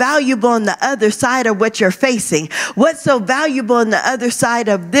so valuable on the other side of what you're facing? What's so valuable on the other side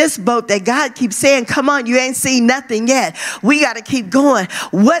of this boat that God keeps saying, come on, you ain't seen nothing yet. We got to keep going.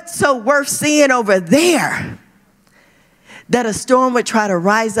 What's so worth seeing over there that a storm would try to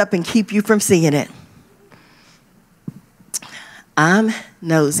rise up and keep you from seeing it? I'm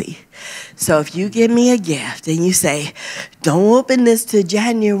nosy. So if you give me a gift and you say, don't open this to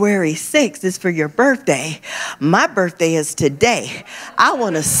January 6th, it's for your birthday. My birthday is today. I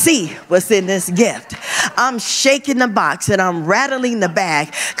want to see what's in this gift. I'm shaking the box and I'm rattling the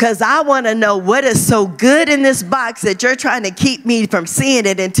bag because I want to know what is so good in this box that you're trying to keep me from seeing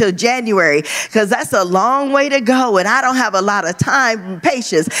it until January, because that's a long way to go and I don't have a lot of time and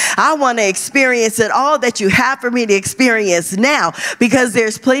patience. I want to experience it all that you have for me to experience now, because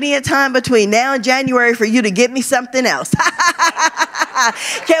there's plenty of time between now and January for you to get me something else.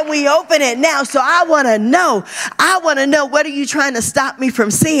 Can we open it now? So I want to know. What are you trying to stop me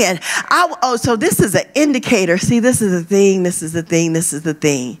from seeing? So this is an indicator. See, this is the thing. This is the thing. This is the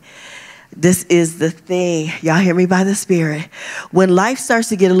thing. This is the thing. Y'all hear me by the Spirit. When life starts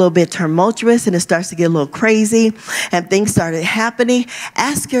to get a little bit tumultuous and it starts to get a little crazy and things started happening,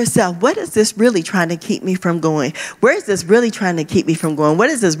 ask yourself, what is this really trying to keep me from going? Where is this really trying to keep me from going? What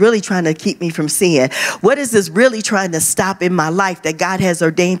is this really trying to keep me from seeing? What is this really trying to stop in my life that God has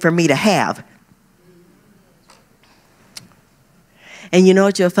ordained for me to have? And you know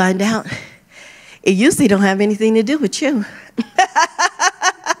what you'll find out? It usually don't have anything to do with you.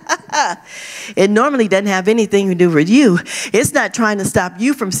 It normally doesn't have anything to do with you. It's not trying to stop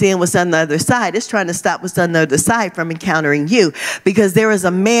you from seeing what's on the other side. It's trying to stop what's on the other side from encountering you, because there was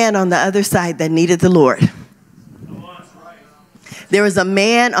a man on the other side that needed the Lord. There was a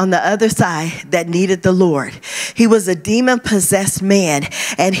man on the other side that needed the Lord. He was a demon-possessed man,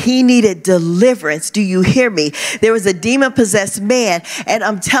 and he needed deliverance. Do you hear me? There was a demon-possessed man, and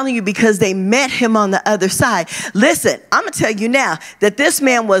I'm telling you, because they met him on the other side. Listen, I'm going to tell you now that this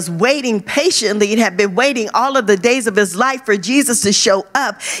man was waiting patiently and had been waiting all of the days of his life for Jesus to show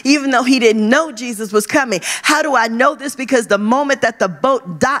up, even though he didn't know Jesus was coming. How do I know this? Because the moment that the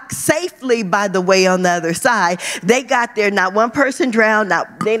boat docked safely, by the way, on the other side, they got there. Not one person drowned.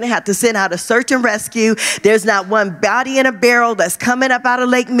 They didn't have to send out a search and rescue. There's not one body in a barrel that's coming up out of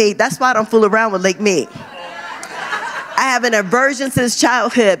Lake Mead. That's why I don't fool around with Lake Mead. I have an aversion since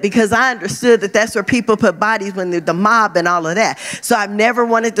childhood because I understood that that's where people put bodies when the mob and all of that. So I've never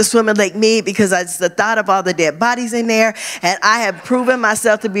wanted to swim in Lake Mead because I just the thought of all the dead bodies in there. And I have proven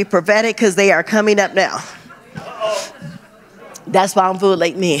myself to be prophetic because they are coming up now. That's why I'm full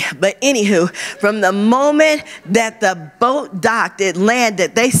Lake Mead. But anywho, from the moment that the boat docked, it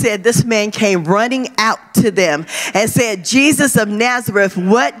landed, they said this man came running out to them and said, Jesus of Nazareth,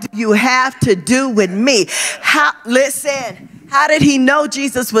 what do you have to do with me? Listen. How did he know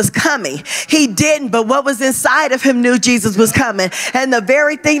Jesus was coming? He didn't, but what was inside of him knew Jesus was coming. And the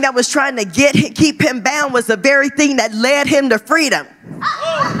very thing that was trying to keep him bound was the very thing that led him to freedom.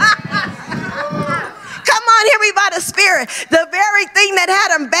 Come on, hear me by the Spirit. The very thing that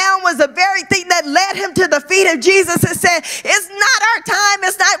had him bound was the very thing that led him to the feet of Jesus and said, it's not our time.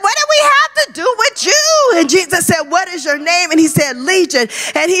 It's not, what do we have to do with you? And Jesus said, what is your name? And he said, Legion.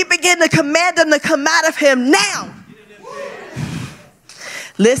 And he began to command them to come out of him now.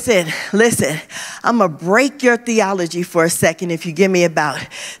 Listen, I'm going to break your theology for a second if you give me about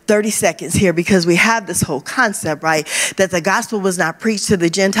 30 seconds here, because we have this whole concept, right, that the gospel was not preached to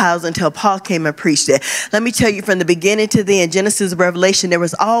the Gentiles until Paul came and preached it. Let me tell you, from the beginning to the end, Genesis and Revelation, there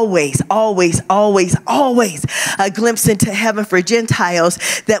was always a glimpse into heaven for Gentiles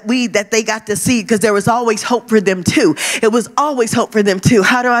that they got to see, because there was always hope for them too. It was always hope for them too.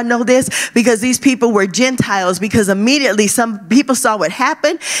 How do I know this? Because these people were Gentiles, because immediately some people saw what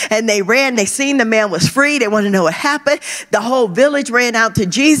happened and they ran. They seen the man was free. They want to know what happened. The whole village ran out to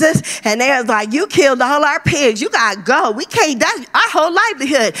Jesus and they was like, you killed all our pigs. You got to go. We can't, that's our whole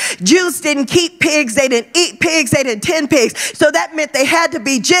livelihood. Jews didn't keep pigs. They didn't eat pigs. They didn't tend pigs. So that meant they had to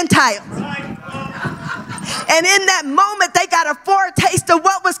be Gentiles. And in that moment, they got a foretaste of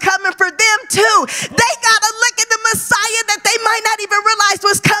what was coming for them too. They got a look at the Messiah that they might not even realize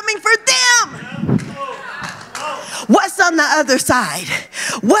was coming for them. What's on the other side?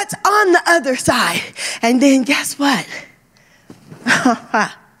 What's on the other side? And then guess what?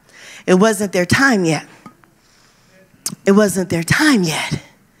 It wasn't their time yet. It wasn't their time yet.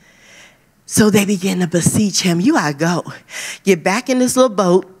 So they began to beseech him. You gotta go. Get back in this little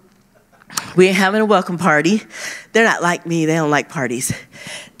boat. We ain't having a welcome party. They're not like me. They don't like parties.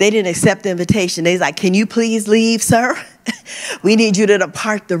 They didn't accept the invitation. They was like, can you please leave, sir? We need you to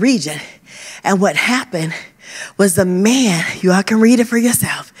depart the region. And what happened was the man, you all can read it for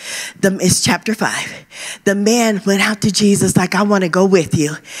yourself. It's chapter 5. The man went out to Jesus like, I want to go with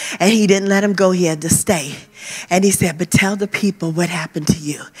you. And he didn't let him go. He had to stay. And he said, but tell the people what happened to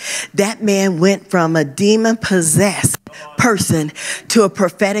you. That man went from a demon-possessed person to a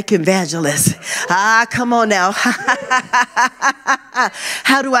prophetic evangelist. Come on now.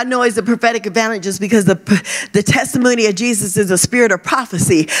 How do I know he's a prophetic evangelist? Because the testimony of Jesus is a spirit of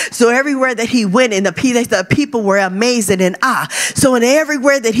prophecy. So everywhere that he went, and the people were amazed and in awe. So in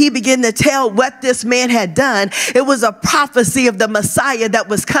everywhere that he began to tell what this man had done, it was a prophecy of the Messiah that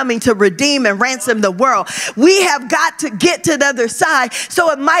was coming to redeem and ransom the world. We have got to get to the other side. So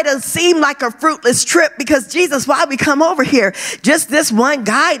it might have seemed like a fruitless trip, because Jesus, why we come over here? Just this one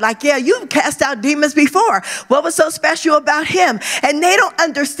guy, like, yeah, you've cast out demons before. What was so special about him? And they don't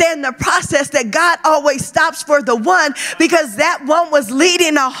understand the process that God always stops for the one, because that one was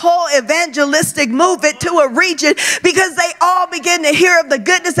leading a whole evangelistic movement to a region, because they all begin to hear of the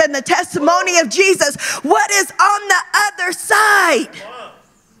goodness and the testimony of Jesus. What is on the other side?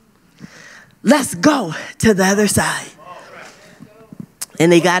 Let's go to the other side.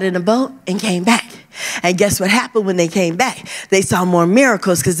 And they got in a boat and came back. And guess what happened when they came back? They saw more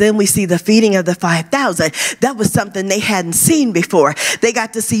miracles, because then we see the feeding of the 5,000. That was something they hadn't seen before. They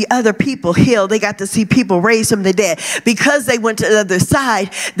got to see other people healed. They got to see people raised from the dead. Because they went to the other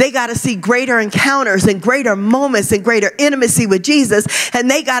side, they got to see greater encounters and greater moments and greater intimacy with Jesus. And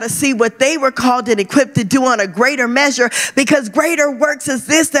they got to see what they were called and equipped to do on a greater measure, because greater works is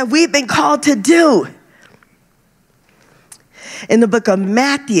this that we've been called to do. In the book of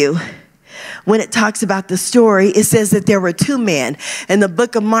Matthew, when it talks about the story, it says that there were two men. In the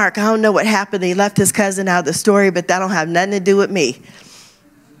book of Mark, I don't know what happened. He left his cousin out of the story, but that don't have nothing to do with me.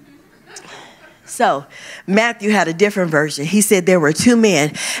 So Matthew had a different version. He said there were two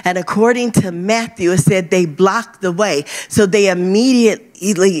men, and according to Matthew, it said they blocked the way. So they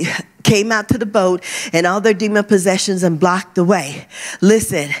immediately came out to the boat and all their demon possessions and blocked the way.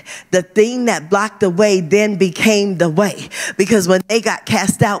 Listen, the thing that blocked the way then became the way, because when they got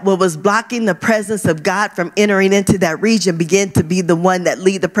cast out, what was blocking the presence of God from entering into that region began to be the one that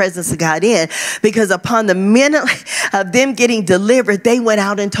lead the presence of God in, because upon the minute of them getting delivered, they went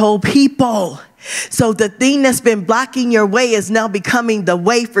out and told people. So the thing that's been blocking your way is now becoming the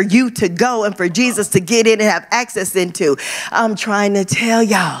way for you to go and for Jesus to get in and have access into. I'm trying to tell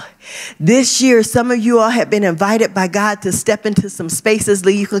y'all, this year, some of you all have been invited by God to step into some spaces.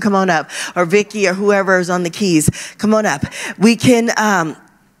 Lee, you can come on up, or Vicky, or whoever is on the keys. Come on up.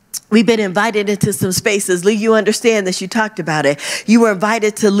 We've been invited into some spaces. Lee, you understand this. You talked about it. You were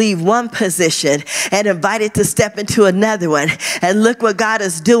invited to leave one position and invited to step into another one. And look what God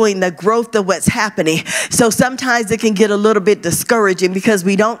is doing, the growth of what's happening. So sometimes it can get a little bit discouraging because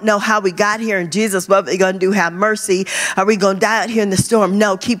we don't know how we got here. And Jesus, what are we going to do? Have mercy? Are we going to die out here in the storm?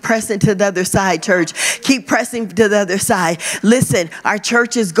 No, keep pressing to the other side, church. Keep pressing to the other side. Listen, our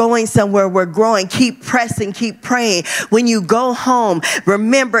church is going somewhere. We're growing. Keep pressing. Keep praying. When you go home,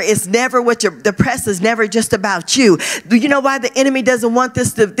 remember, it's never the press is never just about you. Do you know why the enemy doesn't want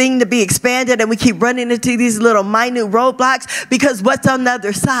this thing to be expanded and we keep running into these little minute roadblocks? Because what's on the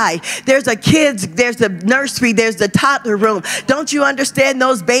other side? There's a kids, there's a nursery, there's the toddler room. Don't you understand?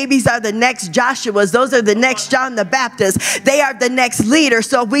 Those babies are the next Joshuas. Those are the next John the Baptist. They are the next leader.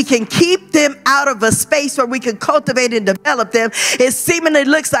 So we can keep them out of a space where we can cultivate and develop them. It seemingly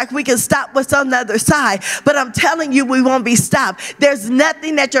looks like we can stop what's on the other side, but I'm telling you, we won't be stopped. There's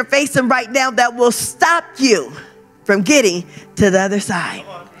nothing that you're facing right now that will stop you from getting to the other side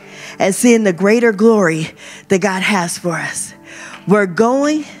and seeing the greater glory that God has for us. We're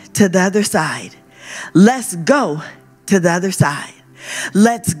going to the other side. Let's go to the other side.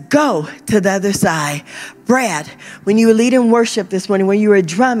 Let's go to the other side. Brad, when you were leading worship this morning, when you were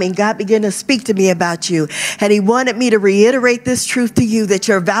drumming, God began to speak to me about you. And he wanted me to reiterate this truth to you, that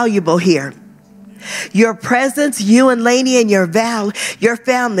you're valuable here. Your presence, you and Lainey and your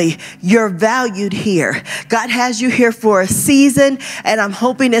family, you're valued here. God has you here for a season, and I'm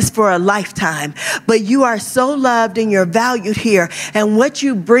hoping it's for a lifetime. But you are so loved and you're valued here. And what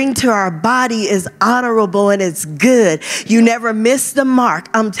you bring to our body is honorable and it's good. You never miss the mark.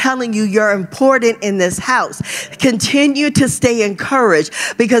 I'm telling you, you're important in this house. Continue to stay encouraged,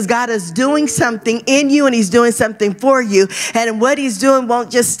 because God is doing something in you and he's doing something for you. And what he's doing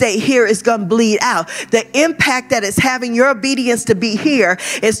won't just stay here. It's going to bleed out. The impact that it's having, your obedience to be here,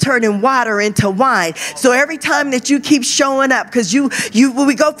 is turning water into wine. So every time that you keep showing up, because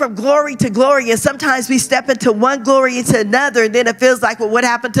we go from glory to glory, and sometimes we step into one glory into another, and then it feels like, well, what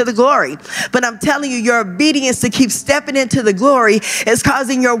happened to the glory? But I'm telling you, your obedience to keep stepping into the glory is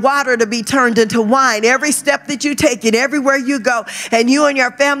causing your water to be turned into wine. Every step that you take and everywhere you go, and you and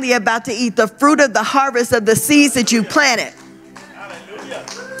your family are about to eat the fruit of the harvest of the seeds that you planted.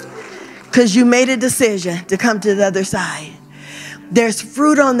 Because you made a decision to come to the other side. There's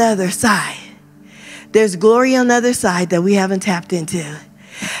fruit on the other side. There's glory on the other side that we haven't tapped into.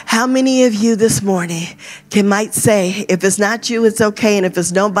 How many of you this morning might say, if it's not you, it's okay. And if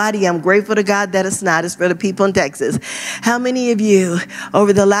it's nobody, I'm grateful to God that it's not. It's for the people in Texas. How many of you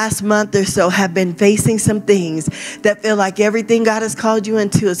over the last month or so have been facing some things that feel like everything God has called you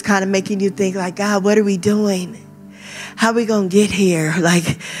into is kind of making you think like, God, what are we doing? How are we going to get here?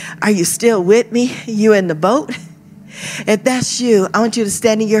 Like, are you still with me? You in the boat? If that's you, I want you to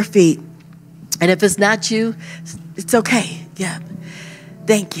stand on your feet. And if it's not you, it's okay. Yeah.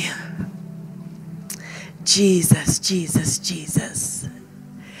 Thank you. Jesus, Jesus, Jesus.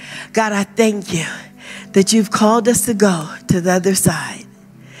 God, I thank you that you've called us to go to the other side.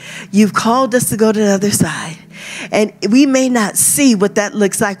 You've called us to go to the other side. And we may not see what that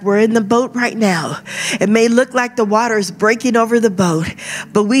looks like. We're in the boat right now. It may look like the water is breaking over the boat,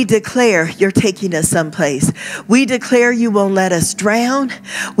 but we declare you're taking us someplace. We declare you won't let us drown.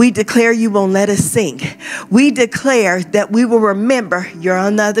 We declare you won't let us sink. We declare that we will remember you're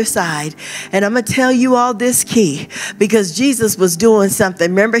on the other side. And I'm going to tell you all this key, because Jesus was doing something.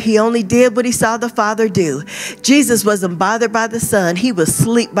 Remember, he only did what he saw the Father do. Jesus wasn't bothered by the sun. He was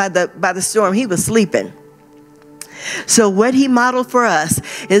asleep by the storm. He was sleeping. So what he modeled for us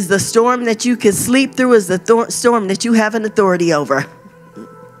is the storm that you can sleep through is the storm that you have an authority over.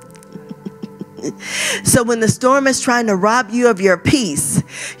 So when the storm is trying to rob you of your peace,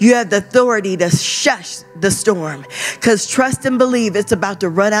 you have the authority to shush the storm, because trust and believe it's about to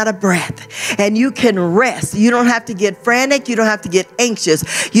run out of breath, and you can rest. You don't have to get frantic. You don't have to get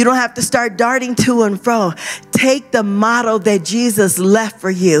anxious. You don't have to start darting to and fro. Take the model that Jesus left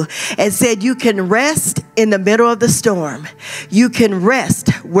for you and said you can rest in the middle of the storm. You can rest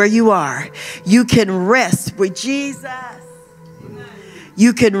where you are. You can rest with Jesus.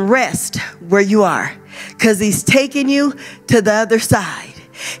 You can rest where you are, because he's taking you to the other side.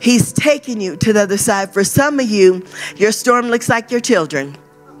 He's taking you to the other side. For some of you, your storm looks like your children.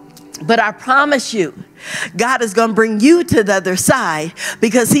 But I promise you, God is going to bring you to the other side,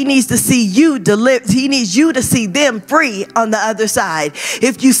 because he needs to see you delivered. He needs you to see them free on the other side.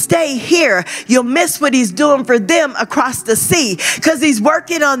 If you stay here, you'll miss what he's doing for them across the sea, because he's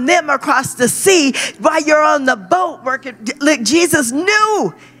working on them across the sea while you're on the boat working. Look, Jesus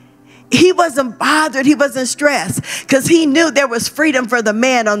knew. He wasn't bothered. He wasn't stressed, because he knew there was freedom for the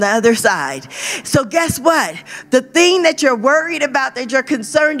man on the other side. So guess what? The thing that you're worried about, that you're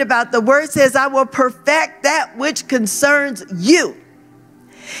concerned about, the word says, I will perfect that which concerns you.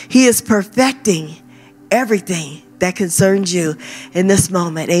 He is perfecting everything that concerns you in this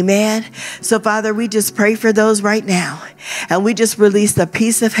moment. Amen. So Father, we just pray for those right now, and we just release the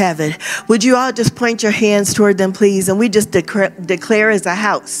peace of heaven. Would you all just point your hands toward them, please? And we just declare as a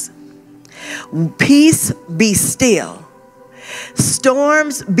house, peace be still,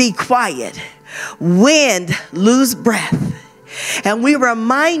 storms be quiet, wind lose breath. And we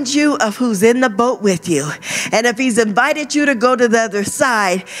remind you of who's in the boat with you. And if he's invited you to go to the other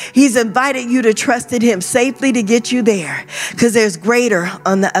side, he's invited you to trust in him safely to get you there, because there's greater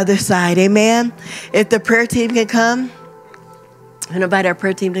on the other side. Amen. If the prayer team can come, and invite our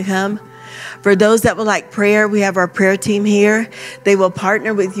prayer team to come. For those that would like prayer, we have our prayer team here. They will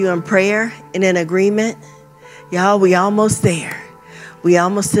partner with you in prayer and in agreement. Y'all, we almost there. We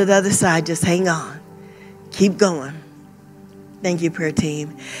almost to the other side. Just hang on. Keep going. Thank you, prayer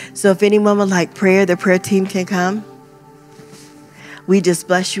team. So if anyone would like prayer, the prayer team can come. We just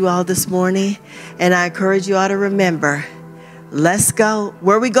bless you all this morning. And I encourage you all to remember, let's go.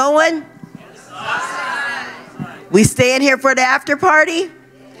 Where are we going? We staying here for the after party?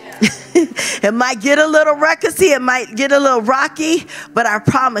 It might get a little ruckusy, it might get a little rocky, but I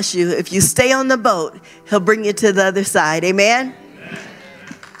promise you, if you stay on the boat, he'll bring you to the other side. Amen?